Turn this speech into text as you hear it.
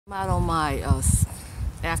Out on my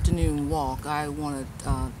afternoon walk, I want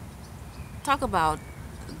to talk about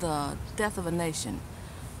the death of a nation,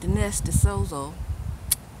 Dinesh D'Souza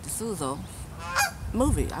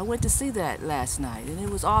movie. I went to see that last night, and it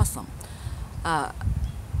was awesome. Uh,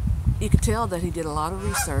 you could tell that he did a lot of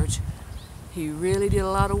research. He really did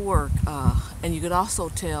a lot of work, and you could also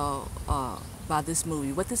tell by this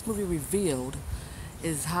movie. What this movie revealed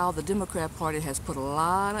is how the Democrat Party has put a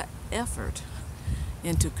lot of effort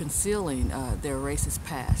into concealing their racist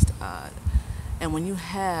past. And when you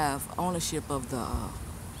have ownership of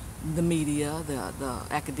the media, the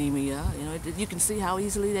academia, you can see how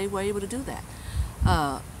easily they were able to do that.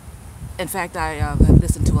 Uh, in fact, I have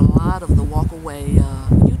listened to a lot of the Walk Away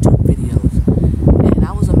YouTube videos, and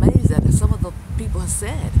I was amazed that some of the people have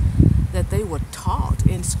said that they were taught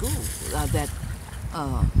in school that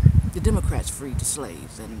the Democrats freed the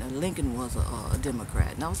slaves, and Lincoln was a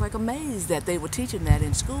Democrat. And I was like amazed that they were teaching that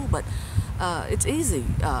in school, but it's easy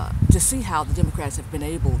to see how the Democrats have been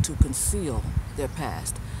able to conceal their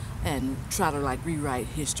past and try to like rewrite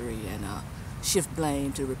history and shift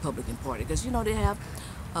blame to the Republican Party, because they have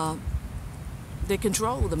they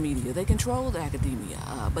control the media, they control the academia.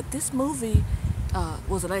 But this movie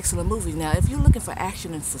was an excellent movie. Now, if you're looking for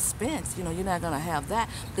action and suspense, you're not going to have that,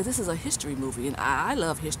 because this is a history movie, and I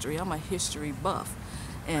love history. I'm a history buff,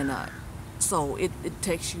 and so it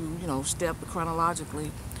takes you, step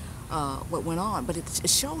chronologically what went on, but it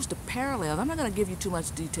shows the parallels. I'm not going to give you too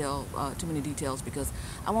many details, because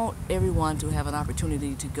I want everyone to have an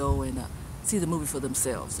opportunity to go and see the movie for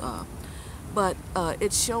themselves. But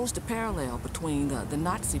it shows the parallel between the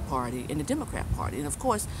Nazi Party and the Democrat Party, and of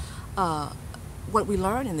course. What we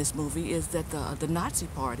learn in this movie is that the Nazi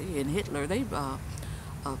Party and Hitler, they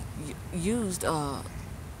used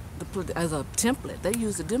as a template. They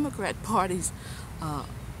used the Democrat Party's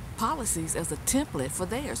policies as a template for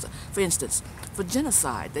theirs. For instance, for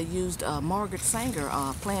genocide, they used Margaret Sanger,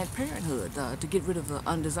 Planned Parenthood, to get rid of the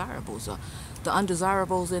undesirables. The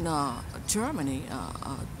undesirables in Germany,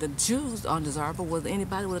 the Jews undesirable was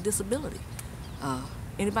anybody with a disability.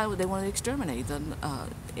 Anybody they wanted to exterminate,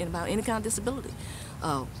 anybody, any kind of disability.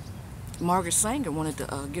 Margaret Sanger wanted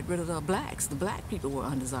to get rid of the blacks. The black people were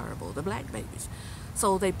undesirable, the black babies.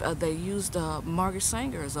 So they used Margaret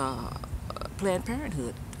Sanger's Planned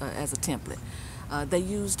Parenthood as a template. They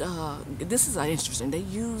used, this is interesting, they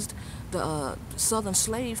used the southern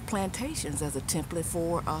slave plantations as a template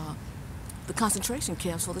for the concentration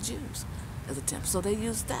camps for the Jews as a template. So they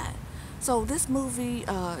used that. So this movie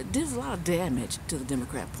did a lot of damage to the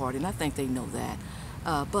Democrat Party, and I think they know that.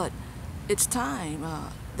 But it's time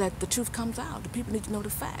that the truth comes out. The people need to know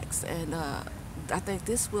the facts, and I think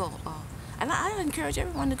this will. And I encourage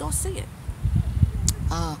everyone to go see it.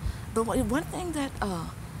 But one thing that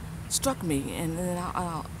struck me, and then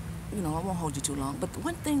I won't hold you too long. But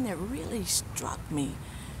one thing that really struck me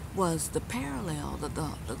was the parallel,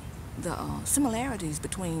 the similarities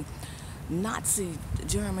between Nazi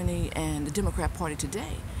Germany and the Democrat Party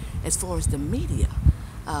today, as far as the media,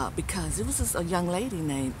 because it was a young lady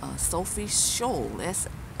named Sophie Scholl,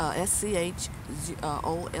 Scholl.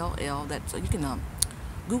 That you can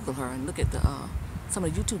Google her and look at some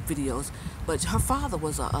of the YouTube videos. But her father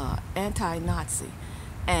was a anti-Nazi,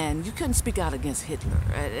 and you couldn't speak out against Hitler.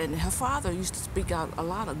 And her father used to speak out a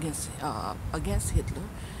lot against Hitler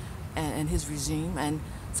and his regime, and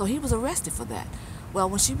so he was arrested for that. Well,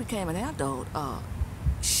 when she became an adult,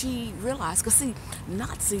 she realized, because see,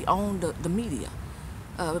 Nazi owned the media,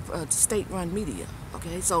 state-run media,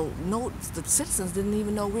 okay? So the citizens didn't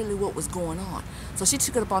even know really what was going on. So she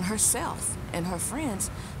took it upon herself and her friends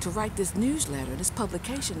to write this newsletter, this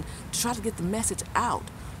publication, to try to get the message out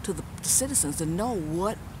to the citizens to know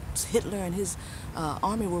what Hitler and his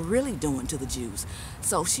army were really doing to the Jews.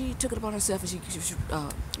 So she took it upon herself, and she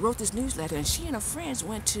wrote this newsletter, and she and her friends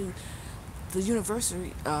went to the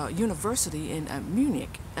university in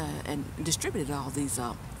Munich and distributed all these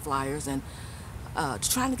flyers and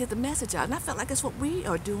trying to get the message out. And I felt like that's what we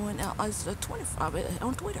are doing on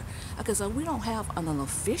Twitter, because we don't have an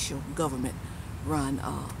official government-run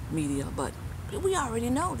media, but we already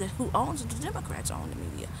know that who owns it. The Democrats own the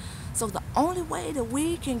media. So the only way that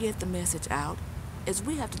we can get the message out is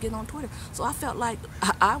we have to get on Twitter. So I felt like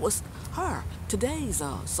I was her, today's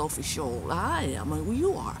Sophie Scholl. I am, and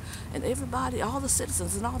you are, and everybody, all the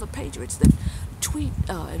citizens and all the patriots that tweet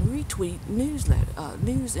and retweet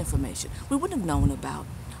news information. We wouldn't have known about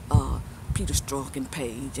Peter Strzok and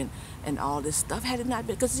Page and all this stuff had it not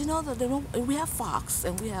been, because we have Fox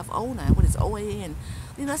and we have O9, what is OAN,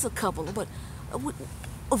 that's a couple, but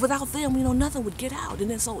without them, nothing would get out. And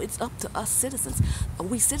then so it's up to us citizens,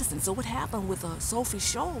 we citizens. So what happened with Sophie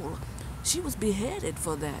Scholl? She was beheaded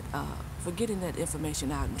for that, for getting that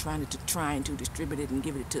information out and trying to distribute it and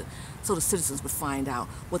give it to, so the citizens would find out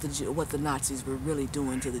what the Nazis were really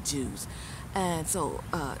doing to the Jews. And so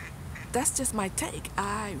that's just my take.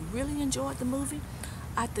 I really enjoyed the movie.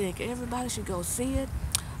 I think everybody should go see it.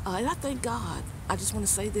 And I thank God. I just want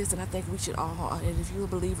to say this, and I think we should all, and if you're a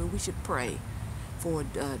believer, we should pray for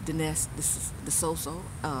Dinesh D'Souza,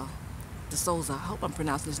 I hope I'm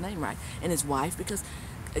pronouncing his name right, and his wife, because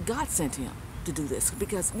God sent him to do this.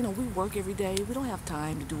 Because, we work every day. We don't have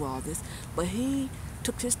time to do all this. But he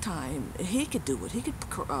took his time. He could do it. He could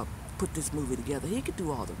put this movie together. He could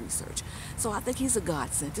do all the research. So I think he's a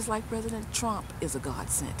godsend, just like President Trump is a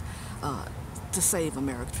godsend to save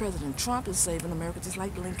America. President Trump is saving America just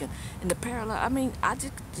like Lincoln. And the parallel, I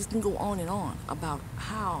just can go on and on about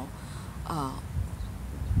how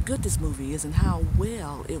good this movie is and how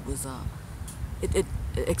well it was, it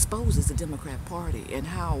exposes the Democrat Party, and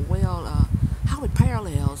how well, how it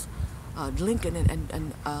parallels Lincoln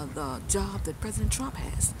and the job that President Trump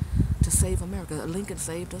has to save America. Lincoln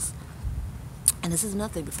saved us. And this is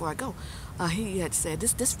another thing before I go. He had said,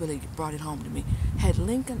 this really brought it home to me. Had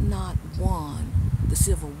Lincoln not won the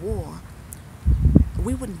Civil War,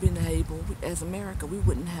 we wouldn't have been able, as America, we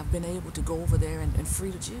wouldn't have been able to go over there and free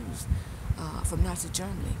the Jews from Nazi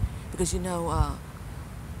Germany. Because,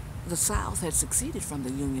 the South had succeeded from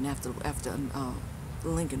the Union after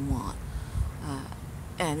Lincoln won.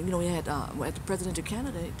 And, we had, at the presidential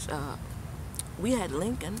candidates, we had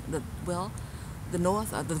Lincoln, the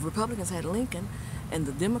North, the Republicans had Lincoln, and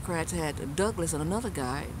the Democrats had Douglas and another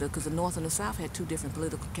guy, because the North and the South had two different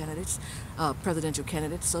political candidates, presidential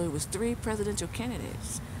candidates. So it was 3 presidential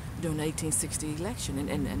candidates during the 1860 election,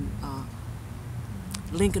 and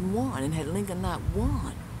Lincoln won. And had Lincoln not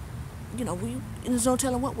won, there's no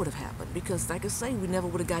telling what would have happened, because, like I say, we never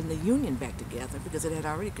would have gotten the Union back together, because it had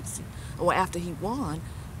already conceded. Or after he won,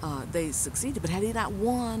 they succeeded. But had he not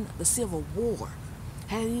won the Civil War,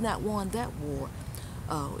 had he not won that war,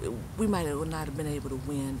 we might not have been able to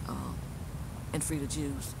win and free the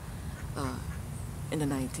Jews in the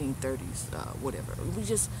 1930s, whatever. We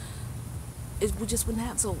just wouldn't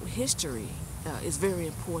have. So history is very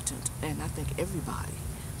important, and I think everybody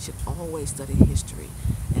should always study history.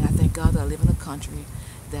 And I thank God that I live in a country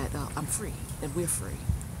that I'm free, and we're free.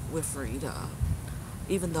 We're free to,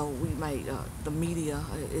 even though we might, the media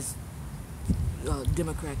is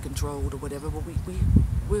Democrat controlled or whatever, but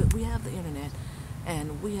we have the internet,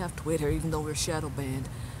 and we have Twitter, even though we're shadow banned.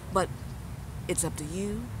 But it's up to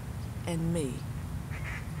you and me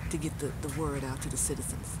to get the word out to the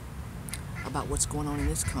citizens about what's going on in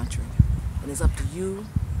this country. And it's up to you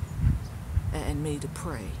and me to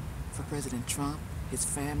pray for President Trump, his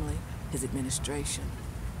family, his administration.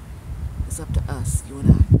 It's up to us, you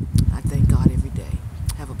and I. I thank God every day.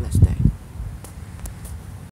 Have a blessed day.